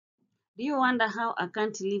Do you wonder how a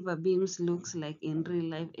cantilever beams looks like in real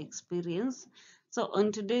life experience? So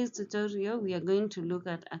on today's tutorial, we are going to look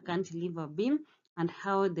at a cantilever beam and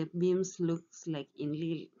how the beams looks like in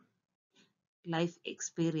real life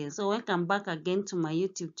experience. So welcome back again to my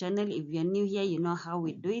YouTube channel. If you're new here, you know how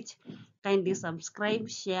we do it. Kindly subscribe,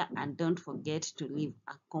 share, and don't forget to leave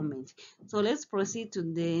a comment. So let's proceed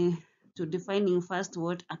to defining first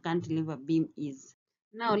what a cantilever beam is.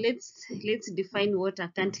 Now let's define what a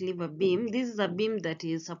cantilever beam. This is a beam that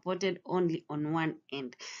is supported only on one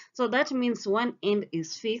end. So that means one end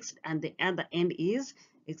is fixed and the other end is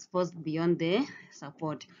exposed beyond the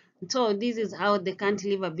support. So this is how the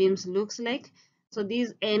cantilever beams looks like. So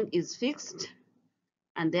this end is fixed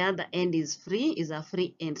and the other end is free, is a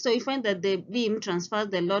free end. So you find that the beam transfers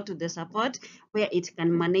the load to the support where it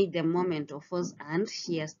can manage the moment of force and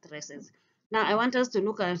shear stresses. Now I want us to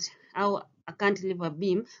look at how a cantilever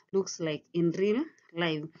beam looks like in real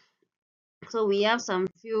life. So we have some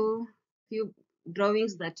few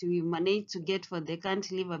drawings that we managed to get for the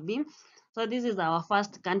cantilever beam. So this is our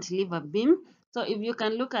first cantilever beam. So if you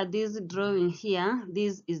can look at this drawing here,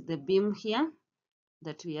 this is the beam here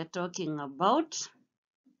that we are talking about.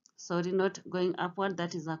 Sorry, not going upward,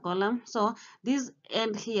 that is a column. So this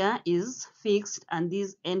end here is fixed and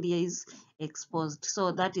this end here is exposed.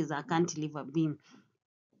 So that is a cantilever beam.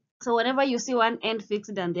 So whenever you see one end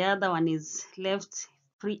fixed and the other one is left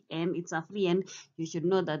free end, it's a free end, you should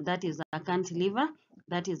know that that is a cantilever.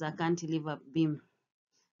 That is a cantilever beam.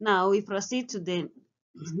 Now we proceed to the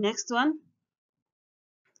next one.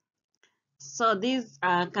 So these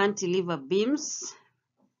are cantilever beams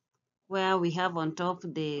where we have on top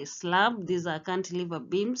the slab. These are cantilever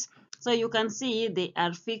beams. So you can see they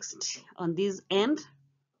are fixed on this end.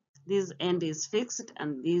 This end is fixed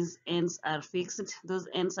and these ends are fixed. Those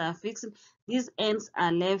ends are fixed. These ends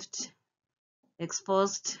are left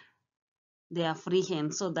exposed. They are free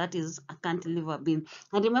hands. So that is a cantilever beam.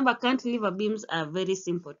 And remember, cantilever beams are very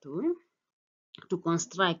simple to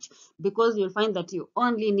construct because you'll find that you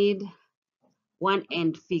only need one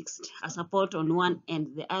end fixed, a support on one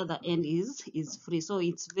end, the other end is free. So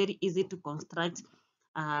it's very easy to construct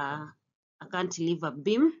a cantilever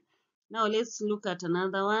beam. Now let's look at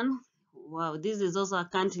another one. Wow, this is also a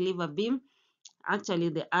cantilever beam. Actually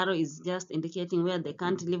the arrow is just indicating where the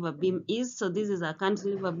cantilever beam is. So this is a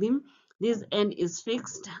cantilever beam. This end is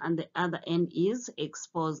fixed and the other end is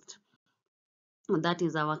exposed. That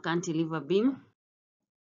is our cantilever beam.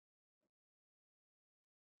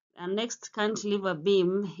 And next cantilever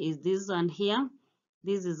beam is this one here.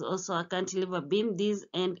 This is also a cantilever beam. This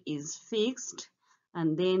end is fixed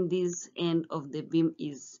and then this end of the beam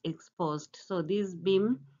is exposed. So this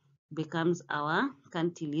beam becomes our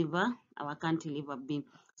cantilever beam.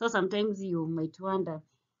 So sometimes you might wonder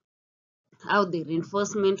how the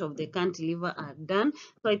reinforcement of the cantilever are done.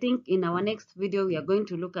 So I think in our next video we are going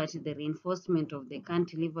to look at the reinforcement of the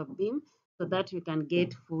cantilever beam so that we can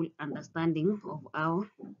get full understanding of how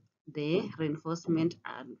the reinforcement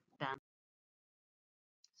are done.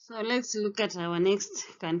 So let's look at our next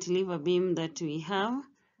cantilever beam that we have.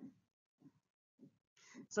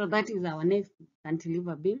 So that is our next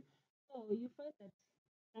cantilever beam. So you find that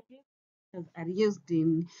cantilevers are used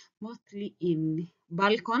in mostly in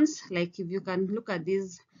balcons. Like if you can look at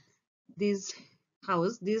this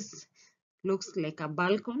house, this looks like a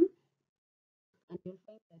balcony, and you'll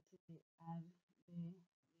find that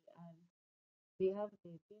they have the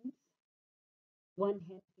beams, one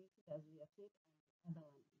head fixed as we have said, and the other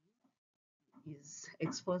one is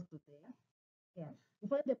exposed to the air.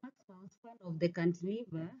 But the maximum span of the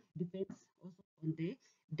cantilever depends also on the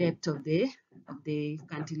depth of the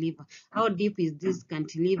cantilever. How deep is this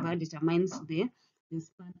cantilever determines the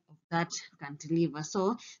span of that cantilever.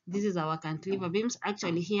 So this is our cantilever beams.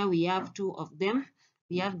 Actually here we have two of them.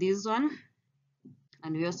 We have this one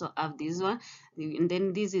and we also have this one, and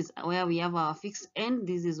then this is where we have our fixed end,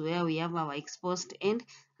 this is where we have our exposed end,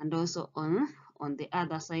 and also on the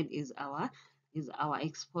other side is our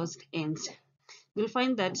exposed end. You'll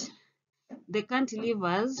find that the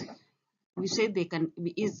cantilevers, we say they can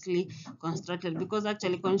be easily constructed because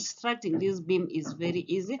actually constructing this beam is very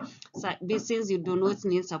easy, so since you do not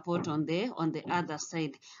need support on the other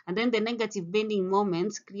side. And then the negative bending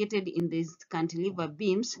moments created in these cantilever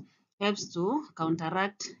beams helps to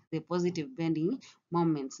counteract the positive bending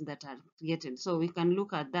moments that are created. So we can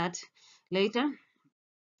look at that later.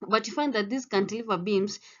 But you find that these cantilever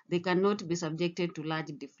beams, they cannot be subjected to large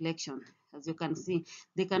deflection. As you can see,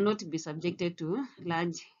 they cannot be subjected to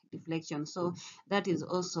large deflection. So that is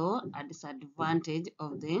also a disadvantage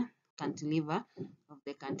of the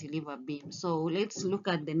cantilever beam. So let's look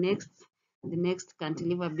at the next the next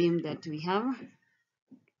cantilever beam that we have.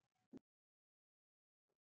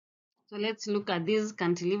 So let's look at this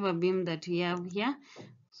cantilever beam that we have here.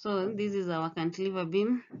 So this is our cantilever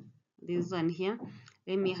beam, this one here.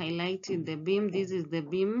 Let me highlight the beam. This is the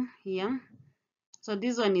beam here. So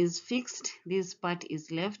this one is fixed, this part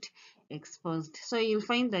is left exposed. So you'll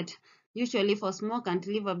find that usually for small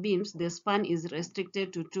cantilever beams, the span is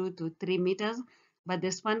restricted to 2 to 3 meters, but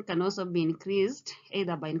the span can also be increased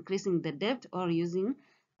either by increasing the depth or using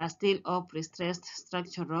a steel or prestressed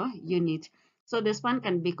structural unit. So the span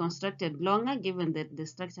can be constructed longer given that the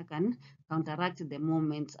structure can counteract the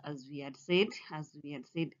moments as we had said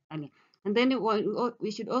earlier. And then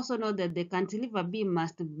we should also know that the cantilever beam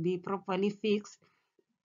must be properly fixed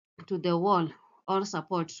to the wall or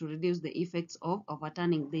support to reduce the effects of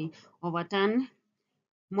overturning. The overturn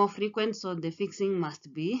more frequent, so the fixing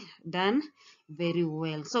must be done very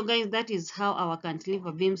well. So guys, that is how our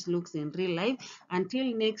cantilever beams looks in real life.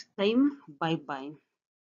 Until next time, bye bye.